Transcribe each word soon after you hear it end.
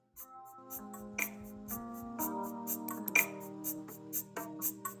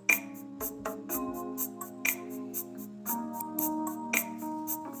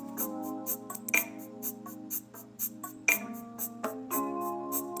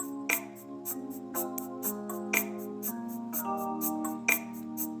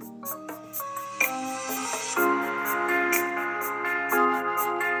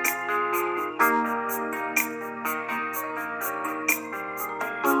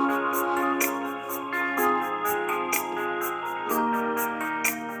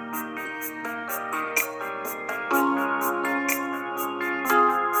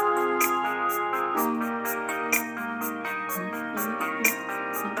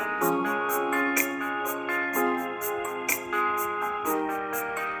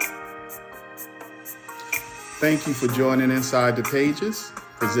Thank you for joining Inside the Pages,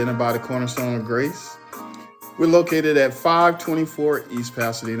 presented by the Cornerstone of Grace. We're located at 524 East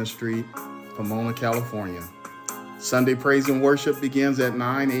Pasadena Street, Pomona, California. Sunday praise and worship begins at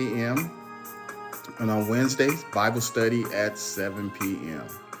 9 a.m. and on Wednesdays, Bible study at 7 p.m.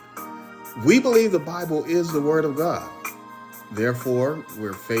 We believe the Bible is the Word of God. Therefore,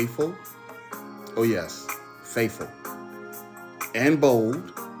 we're faithful. Oh, yes, faithful and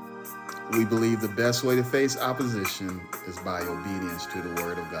bold. We believe the best way to face opposition is by obedience to the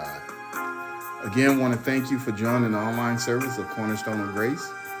Word of God. Again, want to thank you for joining the online service of Cornerstone of Grace.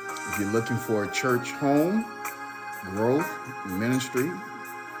 If you're looking for a church home, growth, ministry,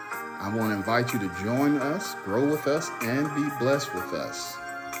 I want to invite you to join us, grow with us, and be blessed with us.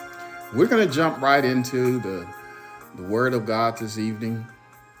 We're going to jump right into the Word of God this evening.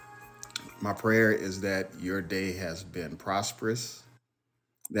 My prayer is that your day has been prosperous,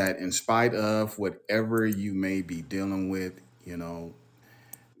 that in spite of whatever you may be dealing with,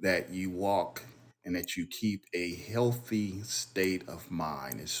 that you walk and that you keep a healthy state of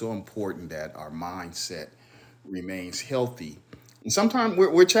mind. It's so important that our mindset remains healthy. And sometimes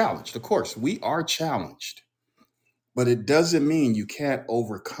we're challenged. Of course, we are challenged, but it doesn't mean you can't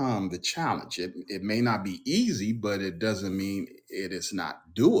overcome the challenge. It may not be easy, but it doesn't mean it is not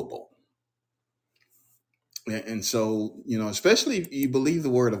doable. And so, especially if you believe the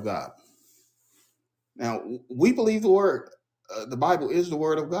word of God. Now, we believe the Bible is the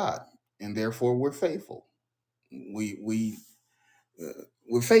word of God, and therefore we're faithful. We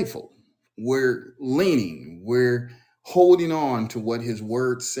we're faithful. We're leaning. We're holding on to what His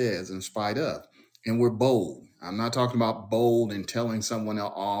Word says in spite of, and we're bold. I'm not talking about bold and telling someone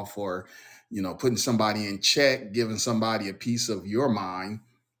else off, or putting somebody in check, giving somebody a piece of your mind.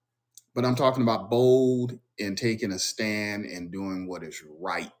 But I'm talking about bold and taking a stand and doing what is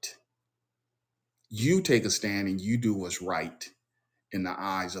right. You take a stand and you do what's right in the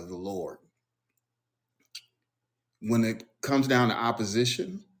eyes of the Lord. When it comes down to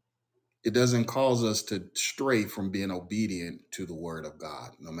opposition, it doesn't cause us to stray from being obedient to the word of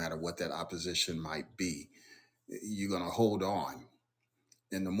God, no matter what that opposition might be. You're going to hold on.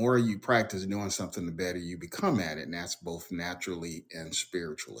 And the more you practice doing something, the better you become at it. And that's both naturally and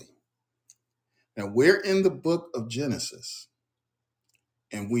spiritually. Now, we're in the book of Genesis,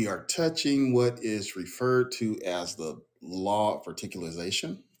 and we are touching what is referred to as the law of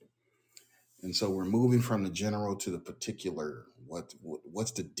particularization. And so we're moving from the general to the particular.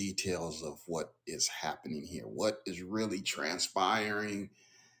 What's the details of what is happening here? What is really transpiring?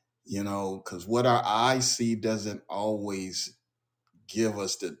 Because what our eyes see doesn't always give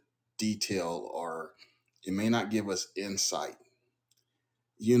us the detail, or it may not give us insight.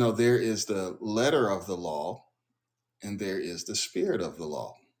 There is the letter of the law and there is the spirit of the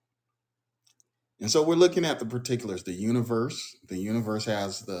law. And so we're looking at the particulars, the universe. The universe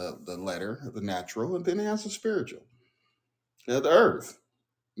has the letter, the natural, and then it has the spiritual. The earth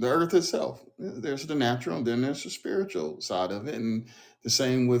itself. There's the natural, and then there's the spiritual side of it. And the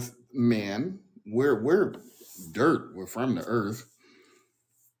same with man. We're dirt. We're from the earth,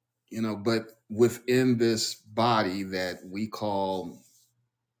 but within this body that we call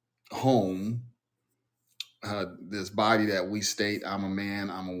home, this body that we state, I'm a man,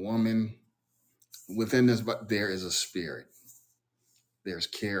 I'm a woman. Within this, but there is a spirit. There's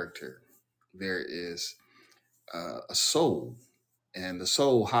character. There is a soul, and the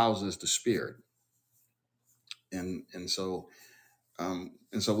soul houses the spirit. And so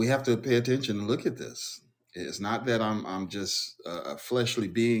we have to pay attention and look at this. It's not that I'm just a fleshly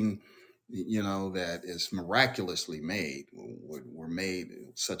being, that is miraculously made. We're made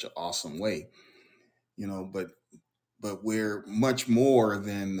in such an awesome way, but we're much more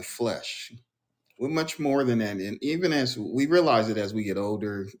than the flesh. We're much more than that. And even as we realize it as we get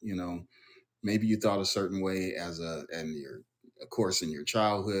older, maybe you thought a certain way of course, in your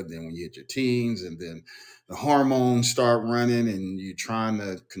childhood. Then when you hit your teens, and then the hormones start running, and you're trying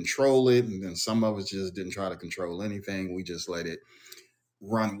to control it. And then some of us just didn't try to control anything. We just let it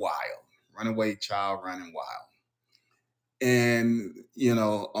run wild, runaway child running wild. And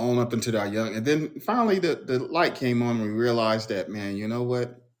on up into our young, and then finally the light came on. And we realized that, man, you know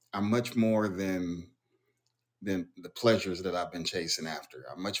what? I'm much more than the pleasures that I've been chasing after.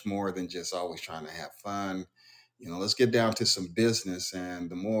 I'm much more than just always trying to have fun. Let's get down to some business. And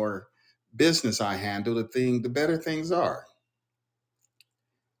the more business I handle, the better things are.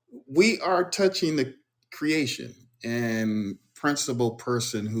 We are touching the creation and principal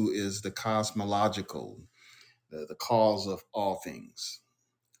person who is the cosmological, the cause of all things.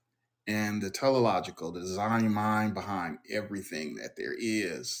 and the teleological, the design mind behind everything that there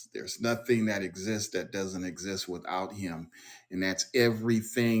is. There's nothing that exists that doesn't exist without him. And that's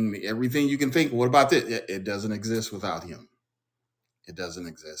everything you can think. What about this? It doesn't exist without him. It doesn't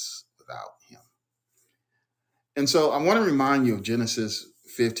exist without him. And so I want to remind you of Genesis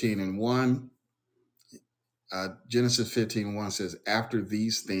 15 and 1. Genesis 15 and 1 says, after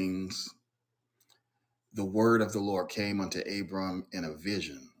these things, the word of the Lord came unto Abram in a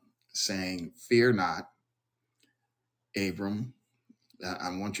vision, saying, fear not, Abram. I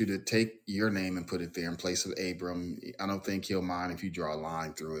want you to take your name and put it there in place of Abram. I don't think he'll mind if you draw a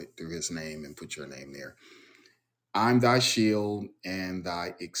line through it, through his name, and put your name there. I'm thy shield and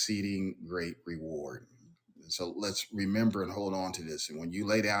thy exceeding great reward. So let's remember and hold on to this. And when you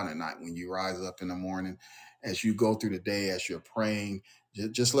lay down at night, when you rise up in the morning, as you go through the day, as you're praying,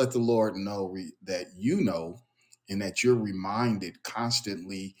 just let the Lord know that you know, and that you're reminded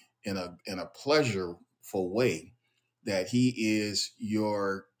constantly in a pleasurable way that He is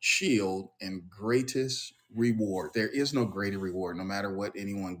your shield and greatest reward. There is no greater reward, no matter what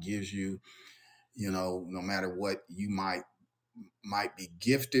anyone gives you. No matter what you might be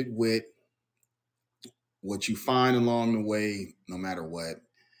gifted with, what you find along the way, no matter what,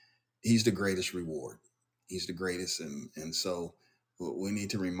 he's the greatest reward. He's the greatest. And so we need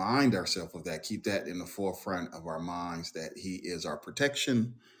to remind ourselves of that, keep that in the forefront of our minds, that he is our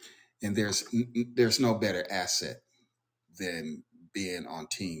protection. And there's no better asset than being on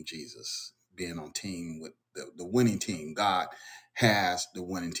team Jesus, being on team with the winning team. God has the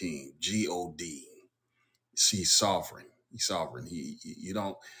winning team, God. He's sovereign. He's sovereign. You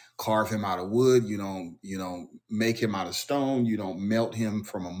don't carve him out of wood. You don't make him out of stone. You don't melt him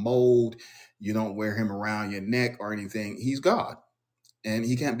from a mold. You don't wear him around your neck or anything. He's God, and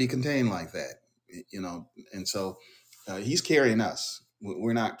he can't be contained like that. And so he's carrying us.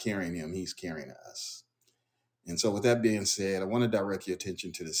 We're not carrying him. He's carrying us. And so, with that being said, I want to direct your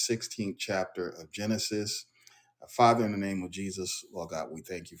attention to the 16th chapter of Genesis. Father, in the name of Jesus, Lord God, we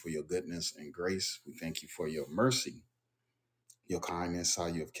thank you for your goodness and grace. We thank you for your mercy, your kindness, how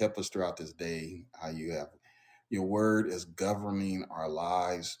you have kept us throughout this day, how your word is governing our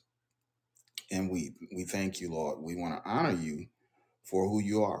lives. And we thank you, Lord. We want to honor you for who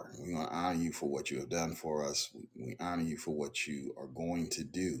you are. We want to honor you for what you have done for us. We honor you for what you are going to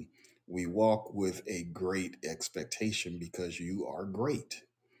do. We walk with a great expectation because you are great.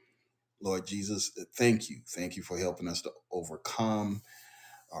 Lord Jesus, thank you. Thank you for helping us to overcome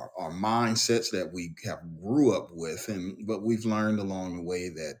our mindsets that we have grew up with, but we've learned along the way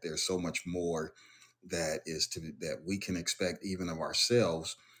that there's so much more that we can expect even of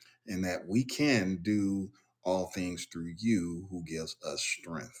ourselves, and that we can do all things through you who gives us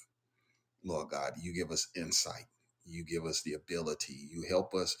strength. Lord God, you give us insight, you give us the ability, you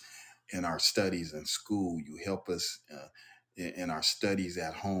help us in our studies in school, you help us in our studies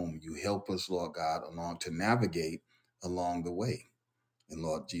at home, you help us, Lord God, along to navigate along the way. And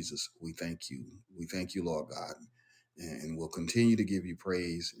Lord Jesus, we thank you. We thank you, Lord God. And we'll continue to give you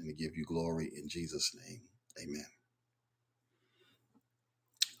praise and to give you glory in Jesus' name. Amen.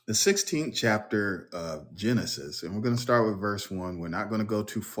 The 16th chapter of Genesis, and we're going to start with verse 1. We're not going to go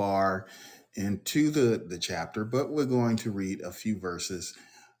too far into the chapter, but we're going to read a few verses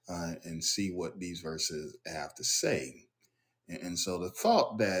and see what these verses have to say. And so the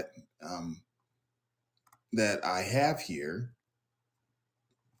thought that I have here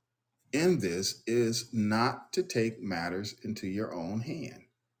in this is not to take matters into your own hand.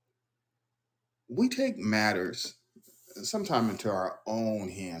 We take matters sometime into our own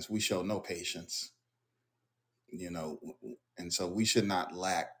hands. We show no patience, you know, and so we should not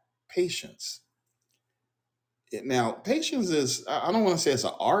lack patience. Now, patience is, I don't want to say it's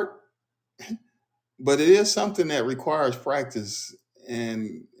an art, but it is something that requires practice.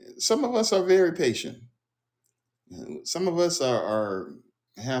 And some of us are very patient. Some of us are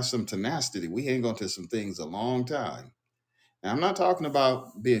have some tenacity. We hang on to some things a long time. Now, I'm not talking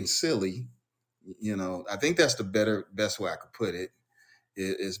about being silly. I think that's the best way I could put it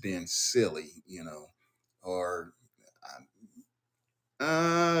is being silly, or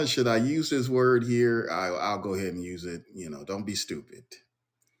should I use this word here? I'll go ahead and use it. Don't be stupid.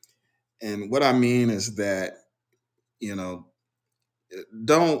 And what I mean is that, you know,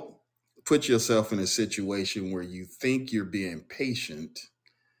 don't put yourself in a situation where you think you're being patient.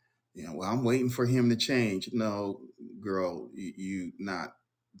 Well, I'm waiting for him to change. No, girl, you not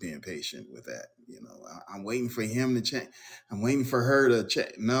being patient with that. I'm waiting for him to change. I'm waiting for her to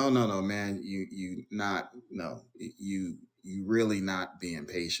change. No, man. You not, no, you really not being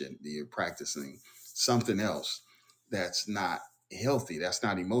patient. You're practicing something else that's not healthy. That's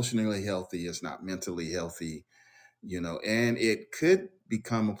not emotionally healthy. It's not mentally healthy, and it could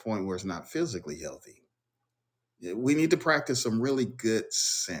become a point where it's not physically healthy. We need to practice some really good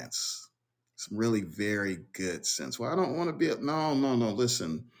sense, some really very good sense. Well, I don't want to be no, no, no.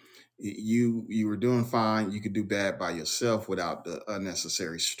 Listen, you were doing fine. You could do bad by yourself without the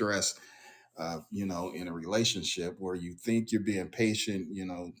unnecessary stress. In a relationship where you think you're being patient,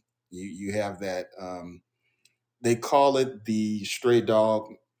 you have that. They call it the stray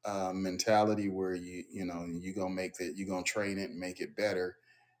dog mentality, where you're gonna make that, you're gonna train it and make it better.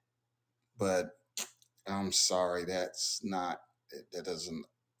 But I'm sorry, that's not, that doesn't,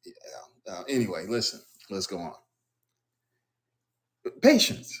 yeah. Anyway, listen, let's go on.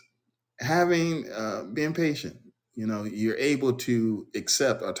 Patience, having, being patient, you're able to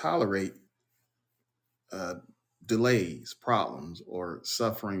accept or tolerate uh, delays, problems, or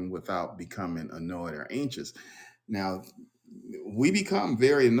suffering without becoming annoyed or anxious. Now, we become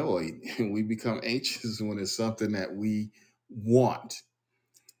very annoyed and we become anxious when it's something that we want.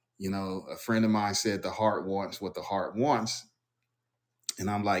 A friend of mine said the heart wants what the heart wants. And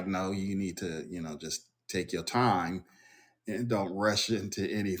I'm like, no, you need to, just take your time and don't rush into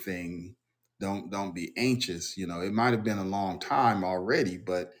anything. Don't be anxious. It might have been a long time already,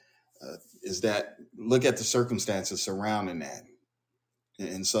 but is that, look at the circumstances surrounding that.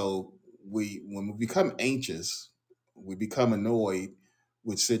 And so when we become anxious, we become annoyed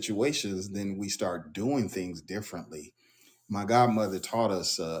with situations, then we start doing things differently. My godmother taught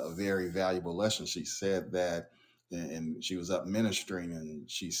us a very valuable lesson. She said that, and she was up ministering, and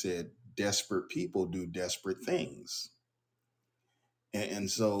she said, desperate people do desperate things.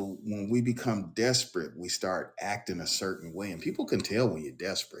 And so when we become desperate, we start acting a certain way, and people can tell when you're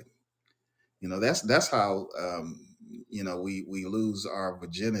desperate. That's how, we lose our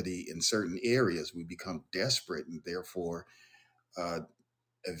virginity in certain areas. We become desperate, and therefore uh,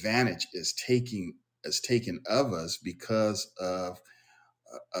 advantage is taken of us because of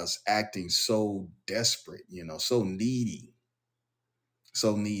us acting so desperate, so needy,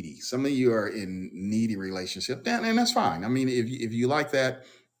 so needy. Some of you are in needy relationship, and that's fine. I mean, if you like that,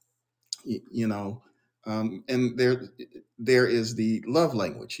 and there is the love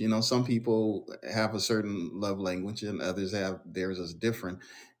language. Some people have a certain love language and others have theirs is different.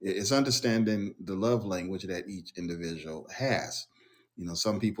 It's understanding the love language that each individual has.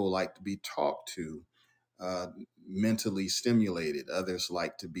 Some people like to be talked to, uh, mentally stimulated. Others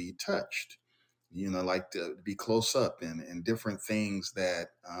like to be touched, like to be close up, and different things that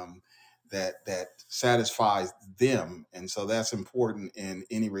satisfies them. And so that's important in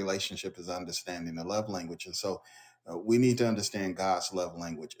any relationship, is understanding the love language. And so we need to understand God's love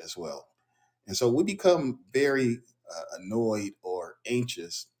language as well. And so we become very annoyed or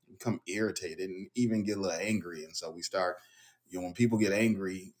anxious, become irritated, and even get a little angry. And so we start, when people get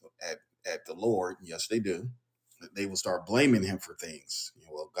angry at the Lord, yes, they do. They will start blaming him for things.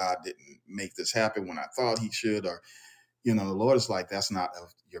 Well, God didn't make this happen when I thought he should, or, the Lord is like, that's not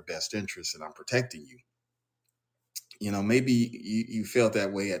of your best interest, and I'm protecting you. Maybe you felt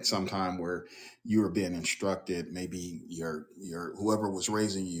that way at some time where you were being instructed. Maybe your whoever was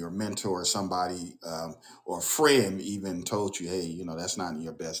raising you, your mentor, or somebody, or a friend, even told you, hey, that's not in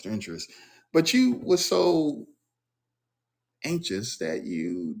your best interest. But you were so anxious that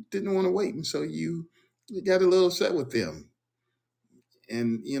you didn't want to wait, and so you got a little upset with them,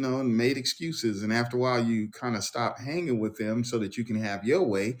 and and made excuses. And after a while, you kind of stopped hanging with them so that you can have your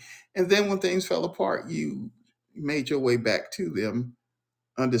way. And then when things fell apart, you made your way back to them,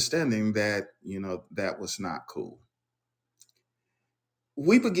 understanding that that was not cool.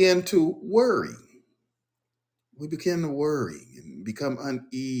 We began to worry. We began to worry and become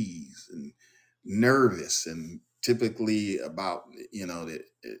unease and nervous, and typically about the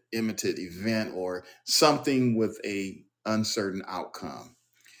imminent event or something with a uncertain outcome.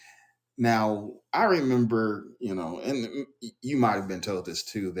 Now, I remember, and you might have been told this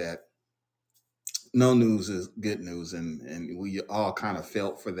too, that no news is good news, and we all kind of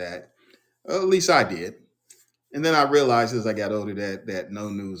felt for that. At least I did. And then I realized as I got older that no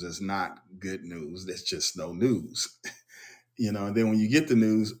news is not good news. That's just no news. And then when you get the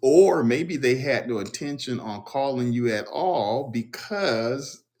news, or maybe they had no intention on calling you at all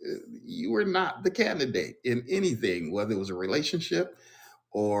because you were not the candidate in anything, whether it was a relationship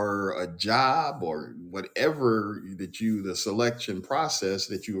or a job or whatever, the selection process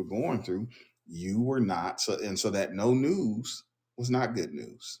that you were going through, you were not. So, and so that no news was not good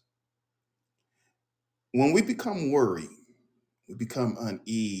news. When we become worried, we become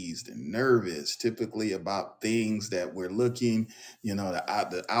uneased and nervous, typically about things that we're looking,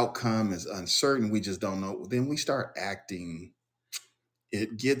 the outcome is uncertain. We just don't know. Then we start acting.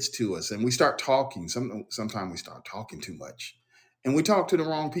 it gets to us and we start talking. Sometimes we start talking too much and we talk to the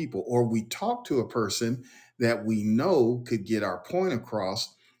wrong people, or we talk to a person that we know could get our point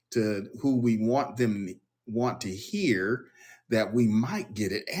across to who we want to hear, that we might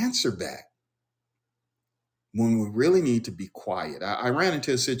get an answer back when we really need to be quiet. I ran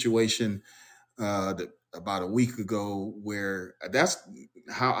into a situation about a week ago where that's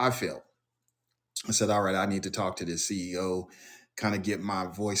how I felt. I said, "All right, I need to talk to this CEO, kind of get my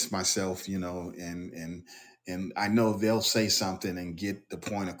voice myself, and I know they'll say something and get the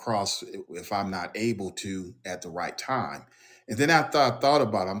point across if I'm not able to at the right time." And then I thought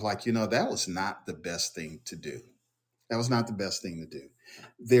about it. I'm like, that was not the best thing to do. That was not the best thing to do.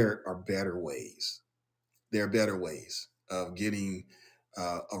 There are better ways. There are better ways of getting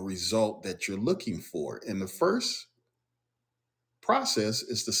a result that you're looking for. And the first process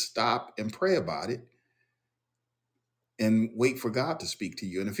is to stop and pray about it and wait for God to speak to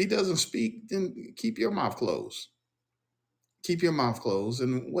you. And if He doesn't speak, then keep your mouth closed. Keep your mouth closed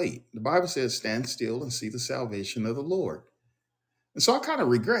and wait. The Bible says, stand still and see the salvation of the Lord. And so I kind of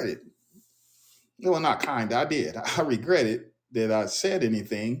regret it. Well, not kind, I did. I regretted that I said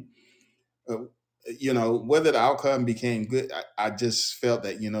anything. Uh, whether the outcome became good, I just felt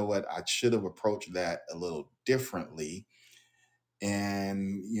that, what, I should have approached that a little differently.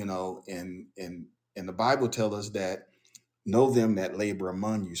 And, and the Bible tells us that know them that labor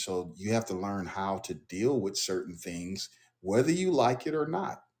among you. So you have to learn how to deal with certain things, whether you like it or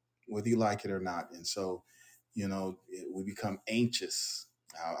not, whether you like it or not. And so, we become anxious.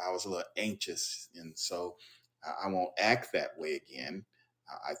 I was a little anxious. And so I won't act that way again.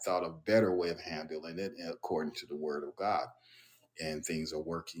 I thought a better way of handling it according to the word of God. And things are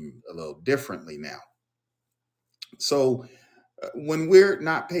working a little differently now. So when we're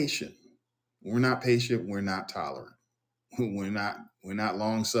not patient, we're not tolerant. We're not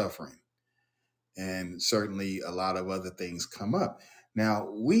long suffering, and certainly a lot of other things come up. Now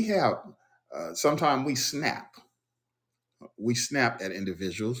we have sometimes we snap at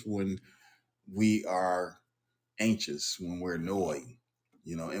individuals when we are anxious, when we're annoyed,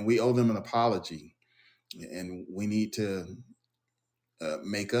 and we owe them an apology, and we need to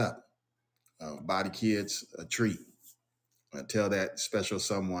make up, buy the kids a treat, tell that special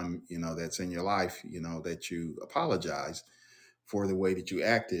someone that's in your life that you apologize for the way that you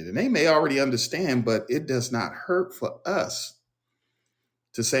acted. And they may already understand, but it does not hurt for us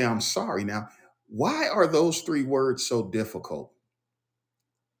to say, I'm sorry. Now, why are those three words so difficult?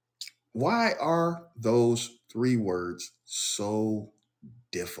 Why are those three words so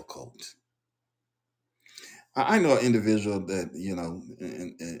difficult? I know an individual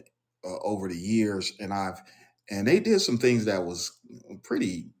that, over the years, and they did some things that was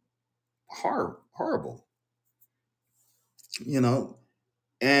pretty horrible, you know,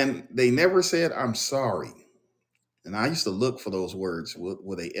 and they never said, I'm sorry. And I used to look for those words.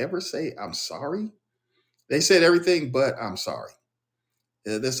 Will they ever say, I'm sorry? They said everything but I'm sorry.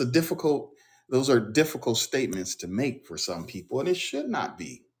 That's a difficult, those are difficult statements to make for some people, and it should not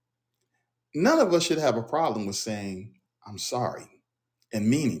be. None of us should have a problem with saying, I'm sorry and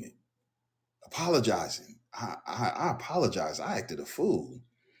meaning it, apologizing. I apologize. I acted a fool.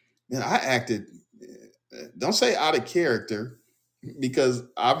 Man, I acted, don't say out of character, because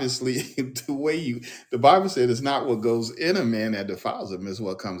obviously the Bible said it's not what goes in a man that defiles him, is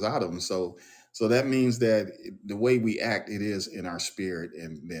what comes out of him. So that means that the way we act, it is in our spirit,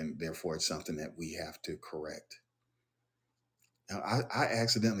 and then therefore it's something that we have to correct. Now, I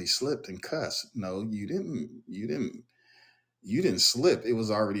accidentally slipped and cussed. No, you didn't slip. It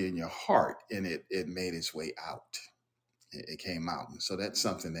was already in your heart, and it made its way out. It came out. And so that's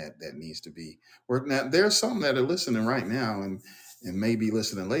something that needs to be worked. Now there's some that are listening right now, and maybe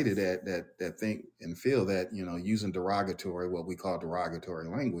listening later, that think and feel that using derogatory, what we call derogatory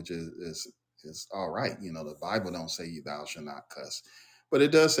language, is all right. The Bible don't say thou shall not cuss, but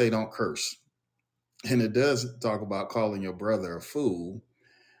it does say don't curse, and it does talk about calling your brother a fool,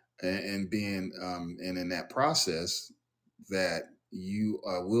 and being and in that process that you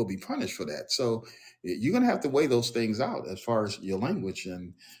will be punished for that. So you're going to have to weigh those things out as far as your language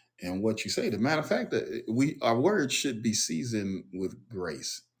and what you say. The matter of fact, that our words should be seasoned with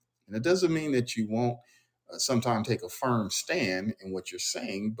grace, and it doesn't mean that you won't sometimes take a firm stand in what you're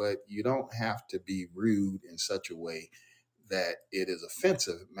saying, but you don't have to be rude in such a way that it is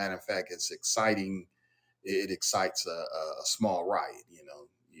offensive. Matter of fact, it's exciting. It excites a small riot.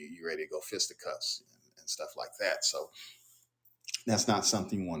 You're ready to go fisticuffs and stuff like that. So that's not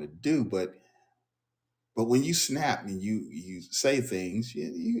something you want to do. But when you snap and you say things,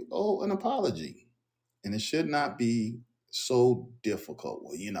 you owe an apology, and it should not be So difficult.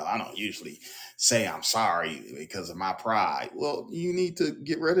 Well, I don't usually say I'm sorry because of my pride. Well, you need to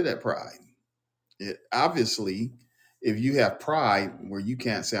get rid of that pride. Obviously, if you have pride where you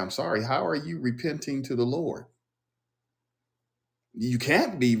can't say I'm sorry, how are you repenting to the Lord? You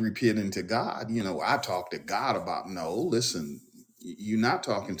can't be repenting to God. I talk to God about, no, listen, you're not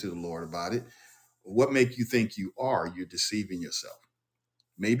talking to the Lord about it. What make you think you are? You're deceiving yourself.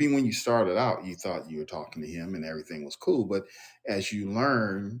 Maybe when you started out, you thought you were talking to him and everything was cool. But as you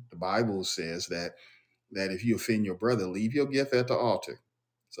learn, the Bible says that if you offend your brother, leave your gift at the altar.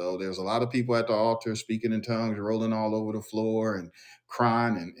 So there's a lot of people at the altar speaking in tongues, rolling all over the floor and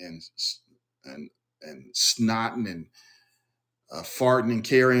crying and and snotting and farting and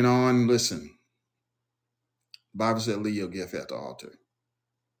carrying on. Listen, the Bible said, leave your gift at the altar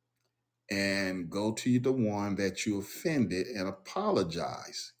and go to the one that you offended and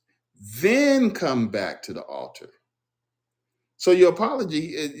apologize. Then come back to the altar. So your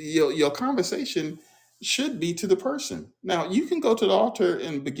apology, your conversation should be to the person. Now you can go to the altar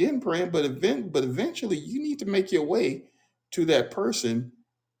and begin praying, but eventually you need to make your way to that person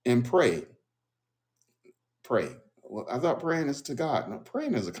and pray. Pray. Well, I thought praying is to God. No,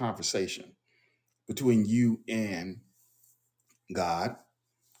 praying is a conversation between you and God.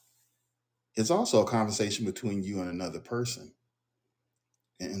 It's also a conversation between you and another person.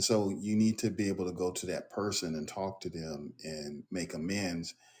 And so you need to be able to go to that person and talk to them and make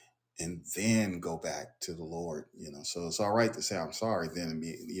amends and then go back to the Lord. So it's all right to say I'm sorry then,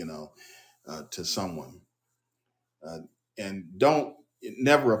 to someone, uh, and don't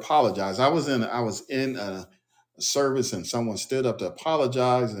never apologize. I was in a service and someone stood up to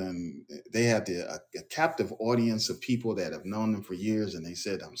apologize, and they had a captive audience of people that have known them for years, and they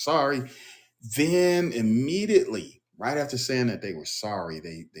said I'm sorry. Then immediately, right after saying that they were sorry,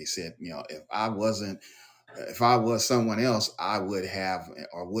 they said, if I was someone else, I would have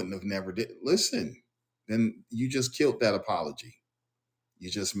or wouldn't have never did. Listen, then you just killed that apology. You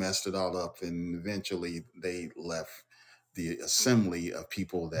just messed it all up, and eventually they left the assembly of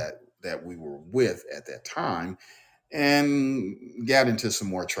people that we were with at that time and got into some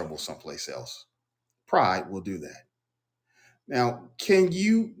more trouble someplace else. Pride will do that. Now, can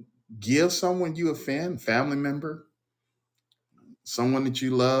you give someone you offend, family member, someone that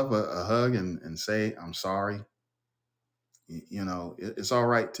you love, a hug and say, I'm sorry? It's all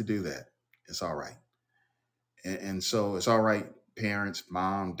right to do that. It's all right. And so it's all right, parents,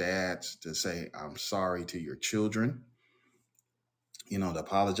 mom, dads, to say, I'm sorry to your children, to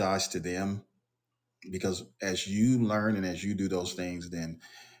apologize to them. Because as you learn and as you do those things, then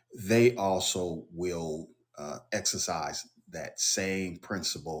they also will exercise that same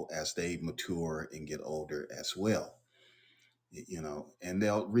principle as they mature and get older as well, and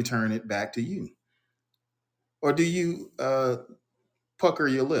they'll return it back to you. Or do you pucker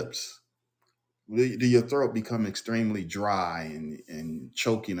your lips? Do your throat become extremely dry and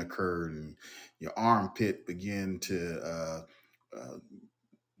choking occur and your armpit begin to uh,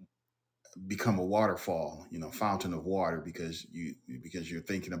 become a waterfall, fountain of water because you're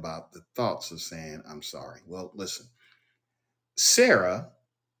thinking about the thoughts of saying I'm sorry. Well, listen, Sarah,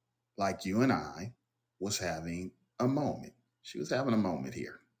 like you and I, was having a moment. She was having a moment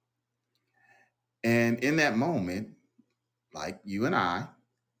here. And in that moment, like you and I,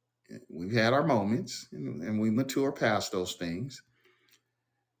 we've had our moments and we mature past those things.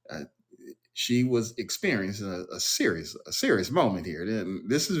 Uh, she was experiencing a serious moment here. And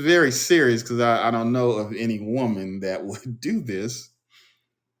this is very serious because I don't know of any woman that would do this,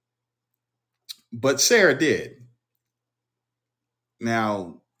 but Sarah did.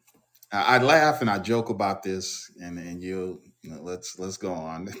 Now, I laugh and I joke about this, and let's go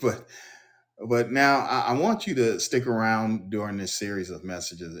on. But now I want you to stick around during this series of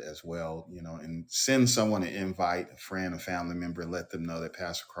messages as well, and send someone an invite, a friend, a family member, and let them know that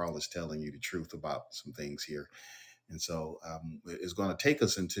Pastor Carl is telling you the truth about some things here. And so it's going to take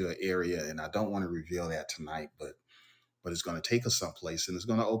us into an area, and I don't want to reveal that tonight, but it's going to take us someplace, and it's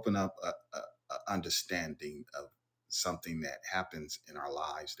going to open up a understanding of something that happens in our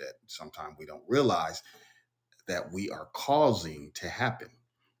lives that sometimes we don't realize that we are causing to happen.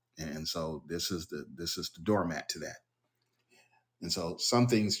 And so this is the doormat to that. And so some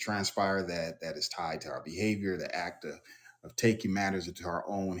things transpire that is tied to our behavior, the act of taking matters into our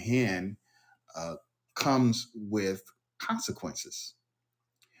own hand uh, comes with consequences.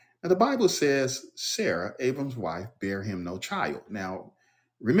 Now, the Bible says Sarah, Abram's wife, bare him no child. Now,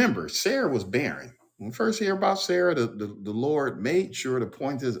 remember, Sarah was barren. When we first hear about Sarah, the Lord made sure to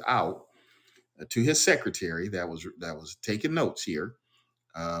point this out to his secretary that was taking notes here,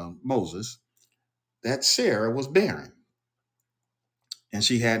 Moses, that Sarah was barren. and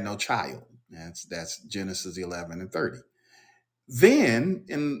she had no child. That's Genesis 11 and 30. Then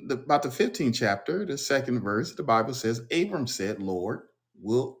in about the 15th chapter, the second verse, the Bible says, Abram said, Lord,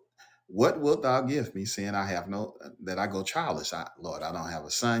 will what wilt thou give me, seeing I have no that I go childless? Lord, I don't have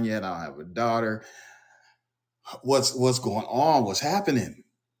a son yet, I don't have a daughter. What's going on? What's happening?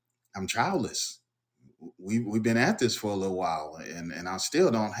 I'm childless. We've been at this for a little while, and I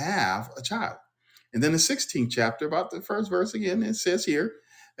still don't have a child. And then the 16th chapter, about the first verse again, it says here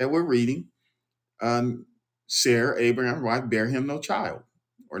that we're reading, um, Sarah, Abraham's wife, bare him no child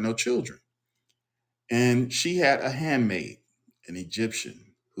or no children. And she had a handmaid, an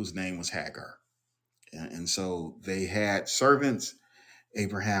Egyptian, whose name was Hagar. And so they had servants.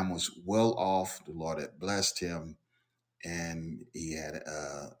 Abraham was well off. The Lord had blessed him, and he had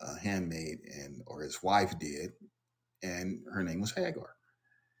a handmaid, and or his wife did, and her name was Hagar.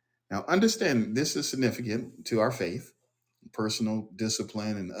 Now, understand this is significant to our faith. Personal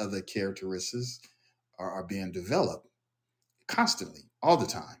discipline and other characteristics are being developed constantly, all the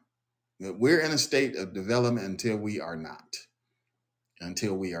time. We're in a state of development until we are not.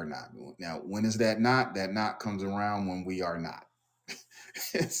 Until we are not. Now, when is that not? That not comes around when we are not.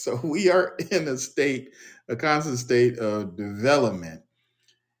 So we are in a constant state of development.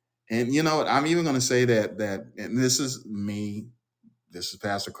 And you know what? I'm even going to say that, and this is me. This is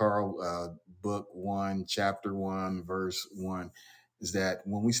Pastor Carl, book 1, chapter 1, verse 1. Is that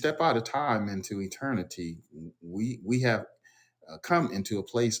when we step out of time into eternity, we have come into a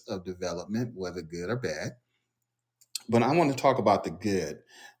place of development, whether good or bad. But I want to talk about the good,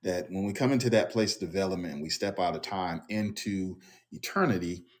 that when we come into that place of development, we step out of time into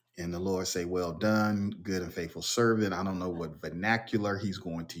eternity, and the Lord say, well done, good and faithful servant. I don't know what vernacular he's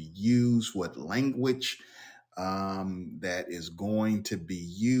going to use, what language that is going to be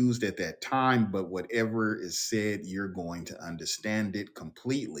used at that time, but whatever is said, you're going to understand it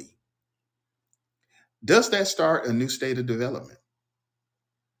completely. Does that start a new state of development?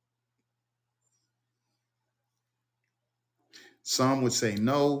 Some would say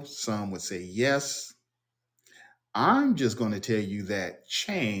no, some would say yes. I'm just going to tell you that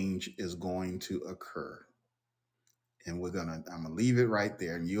change is going to occur. And I'm gonna leave it right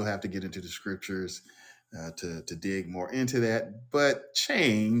there, and you'll have to get into the scriptures to dig more into that. But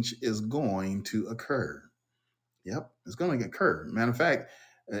change is going to occur. Yep, it's going to occur. Matter of fact,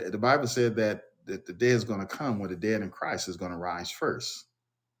 the Bible said that the day is going to come where the dead in Christ is going to rise first,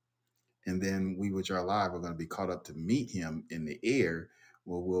 and then we which are alive are going to be caught up to meet Him in the air,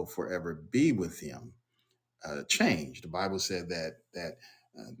 where we'll forever be with Him. Change. The Bible said that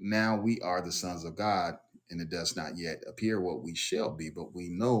now we are the sons of God, and it does not yet appear what we shall be, but we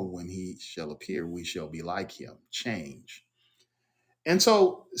know when He shall appear, we shall be like Him. Change. And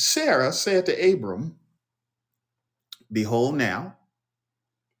so Sarah said to Abram, "Behold, now,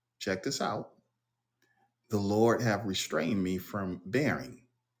 check this out. The Lord have restrained me from bearing."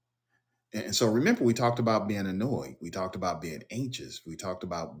 And so remember, we talked about being annoyed. We talked about being anxious. We talked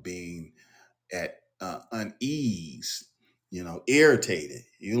about being at unease, irritated,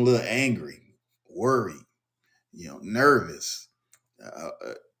 you're a little angry, worried, nervous,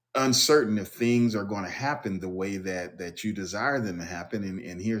 uncertain if things are going to happen the way that you desire them to happen.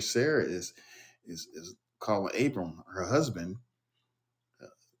 And here Sarah is calling Abram, her husband,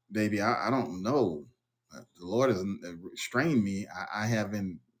 baby, I don't know. The Lord has restrained me. I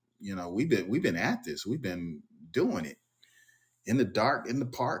haven't, we've been at this. We've been doing it in the dark, in the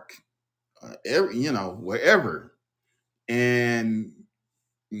park, wherever. And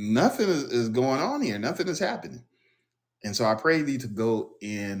nothing is going on here. Nothing is happening. And so I pray thee to go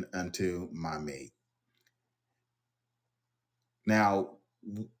in unto my maid. Now,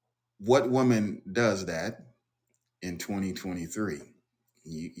 what woman does that in 2023?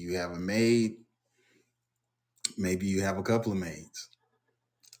 You have a maid, maybe you have a couple of maids,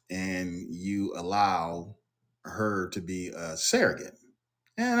 and you allow her to be a surrogate.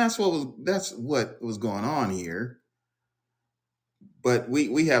 And that's what was going on here. But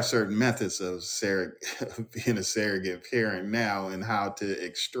we have certain methods of being a surrogate parent now, and how to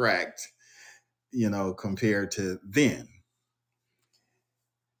extract, compared to then.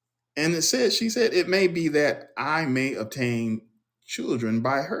 And she said, it may be that I may obtain children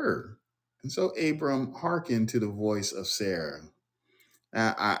by her. And so Abram hearkened to the voice of Sarah.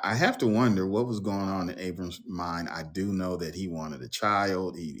 I have to wonder what was going on in Abram's mind. I do know that he wanted a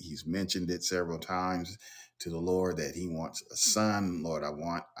child. He's mentioned it several times to the Lord that he wants a son. Lord, I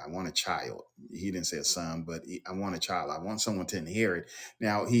want a child. He didn't say a son, but I want a child. I want someone to inherit.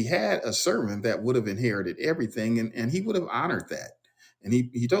 Now, he had a servant that would have inherited everything, and he would have honored that. And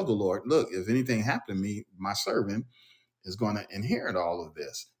he told the Lord, look, if anything happened to me, my servant, is going to inherit all of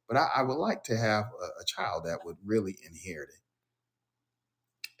this. But I would like to have a child that would really inherit it.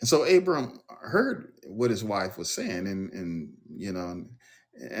 And so Abram heard what his wife was saying, and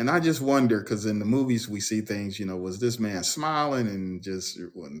I just wonder because in the movies we see things, was this man smiling and just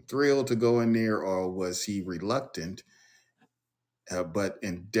wasn't thrilled to go in there, or was he reluctant, but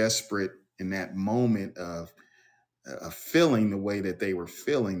in desperate in that moment of feeling the way that they were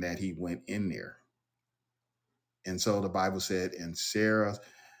feeling that he went in there. And so the Bible said, and Sarah,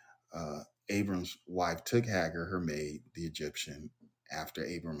 Abram's wife, took Hagar, her maid, the Egyptian, after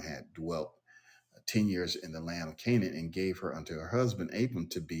Abram had dwelt 10 years in the land of Canaan, and gave her unto her husband Abram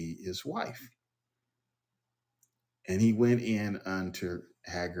to be his wife. And he went in unto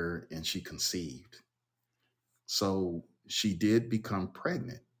Hagar, and she conceived. So she did become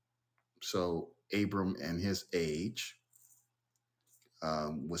pregnant. So Abram, and his age,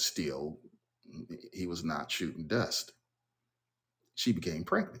 was still, he was not shooting dust. She became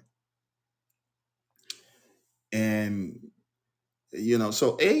pregnant. And,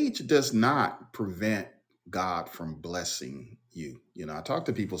 so age does not prevent God from blessing you. I talk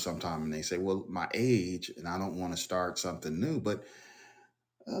to people sometimes and they say, well, my age, and I don't want to start something new. But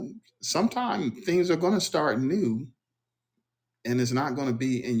sometimes things are going to start new, and it's not going to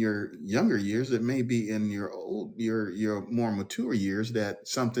be in your younger years. It may be in your more mature years that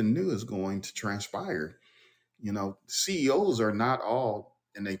something new is going to transpire. CEOs are not all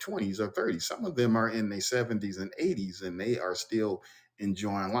in their 20s or 30s. Some of them are in their 70s and 80s, and they are still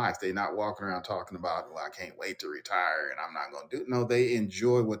enjoying life. They're not walking around talking about, well, I can't wait to retire and I'm not going to do it. No, they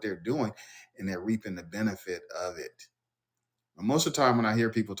enjoy what they're doing and they're reaping the benefit of it. And most of the time when I hear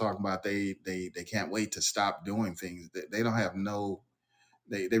people talking about they can't wait to stop doing things, they don't have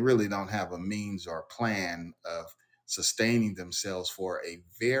they really don't have a means or plan of sustaining themselves for a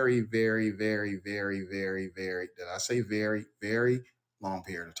very, very, very, very, very, very, did I say very, very long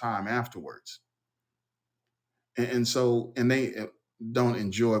period of time afterwards. And they don't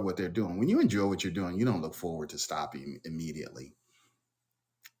enjoy what they're doing. When you enjoy what you're doing, you don't look forward to stopping immediately.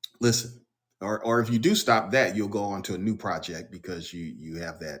 Listen, or if you do stop that, you'll go on to a new project because you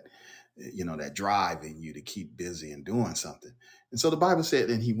have that, that drive in you to keep busy and doing something. And so the Bible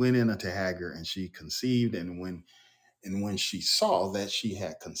said, and he went in unto Hagar, and she conceived, and when she saw that she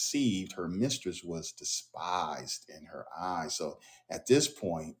had conceived, her mistress was despised in her eyes. So at this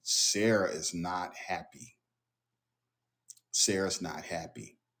point, Sarah is not happy. Sarah's not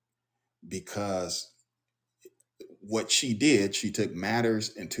happy because what she did, she took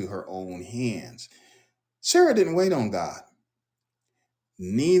matters into her own hands. Sarah didn't wait on God.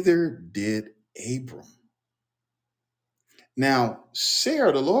 Neither did Abram. Now,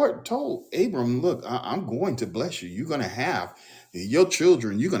 Sarah, the Lord told Abram, look, I'm going to bless you. You're going to have your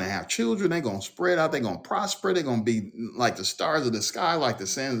children. You're going to have children. They're going to spread out. They're going to prosper. They're going to be like the stars of the sky, like the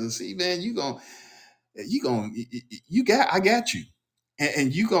sands of the sea. Man, I got you.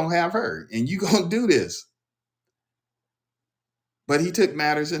 And you going to have her. And you going to do this. But he took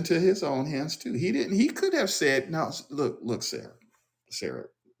matters into his own hands too. He could have said, no, look, Sarah,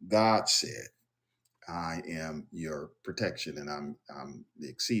 God said, I am your protection, and I'm the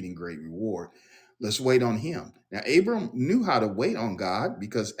exceeding great reward. Let's wait on him. Now, Abram knew how to wait on God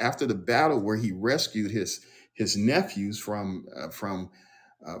because after the battle where he rescued his nephews from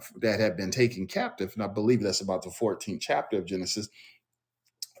that had been taken captive, and I believe that's about the 14th chapter of Genesis.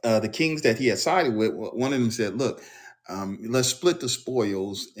 The kings that he had sided with, one of them said, "Look, let's split the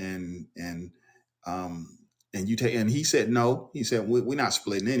spoils, um, and you take." And he said, "No." He said, "We're not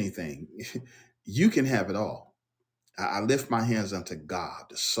splitting anything. You can have it all. I lift my hands unto God,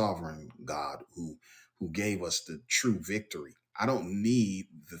 the sovereign God who gave us the true victory. I don't need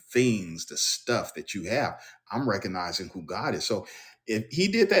the things, the stuff that you have. I'm recognizing who God is." So if he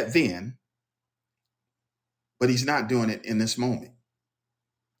did that then, but he's not doing it in this moment.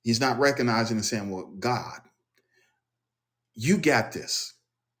 He's not recognizing and saying, well, God, you got this.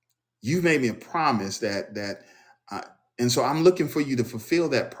 You made me a promise uh, and so I'm looking for you to fulfill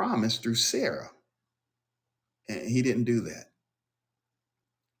that promise through Sarah. And he didn't do that.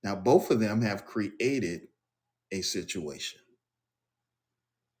 Now, both of them have created a situation.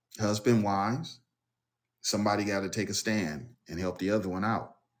 Husband, wives, somebody got to take a stand and help the other one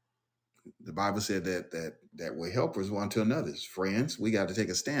out. The Bible said that we're helpers one to another's friends. We got to take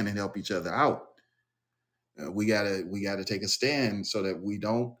a stand and help each other out. We gotta take a stand so that we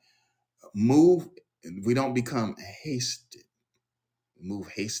don't move, we don't become hasted, move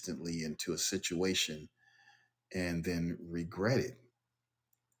hastily into a situation and then regret it.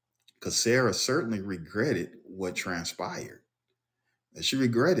 Because Sarah certainly regretted what transpired. And she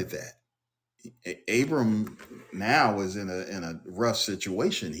regretted that. Abram now is in a rough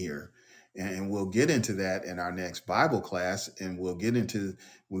situation here, and we'll get into that in our next Bible class, and we're going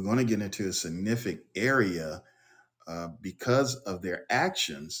to get into a significant area because of their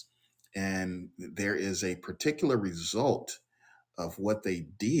actions, and there is a particular result of what they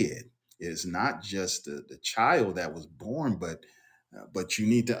did. It is not just the child that was born, but you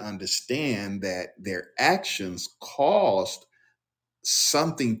need to understand that their actions caused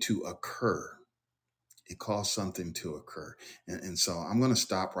something to occur. It caused something to occur. And so I'm going to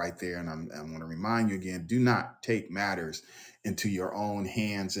stop right there. And I'm going to remind you again, do not take matters into your own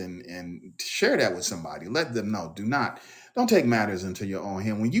hands, and share that with somebody. Let them know. Don't take matters into your own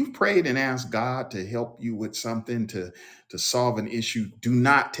hand. When you've prayed and asked God to help you with something, to solve an issue, do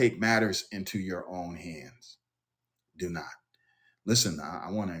not take matters into your own hands. Do not. Listen,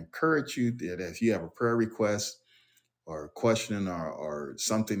 I want to encourage you that if you have a prayer request, or a question, or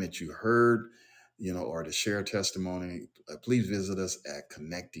something that you heard, or to share a testimony, please visit us at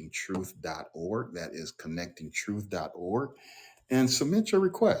connectingtruth.org. That is connectingtruth.org, and submit your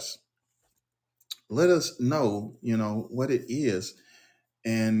requests. Let us know, what it is.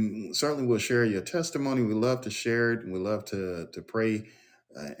 And certainly we'll share your testimony. We love to share it, and we love to pray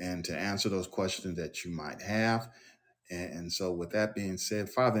and to answer those questions that you might have. And so, with that being said,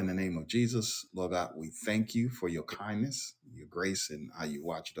 Father, in the name of Jesus, Lord God, we thank you for your kindness, your grace, and how you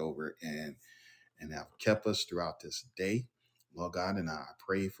watched over and have kept us throughout this day, Lord God. And I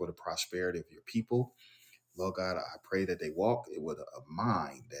pray for the prosperity of your people, Lord God. I pray that they walk with a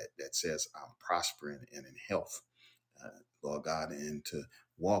mind that says, I'm prospering and in health, Lord God, and to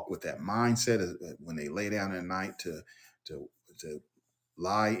walk with that mindset when they lay down at night to to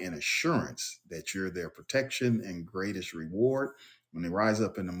lie in assurance that you're their protection and greatest reward. When they rise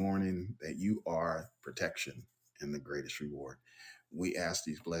up in the morning, that you are protection and the greatest reward. We ask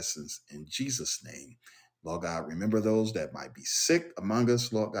these blessings in Jesus' name. Lord God, remember those that might be sick among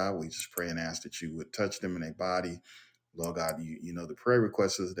us, Lord God. We just pray and ask that you would touch them in their body. Lord God, you know the prayer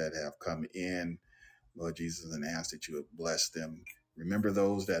requests that have come in, Lord Jesus, and ask that you would bless them. Remember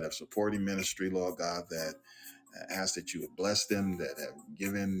those that have supporting ministry, Lord God, that ask that you would bless them, that have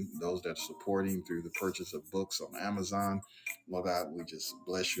given, those that are supporting through the purchase of books on Amazon. Lord God, we just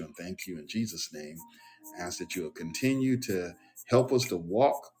bless you and thank you in Jesus' name. Ask that you will continue to help us to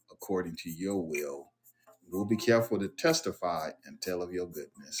walk according to your will. We'll be careful to testify and tell of your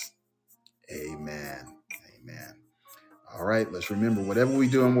goodness. Amen. Amen. All right, let's remember, whatever we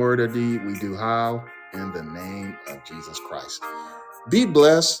do in word or deed, we do how? In the name of Jesus Christ. Be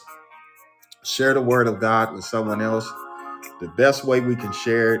blessed. Share the word of God with someone else. The best way we can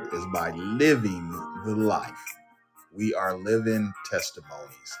share it is by living the life. We are living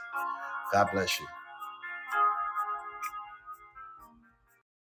testimonies. God bless you.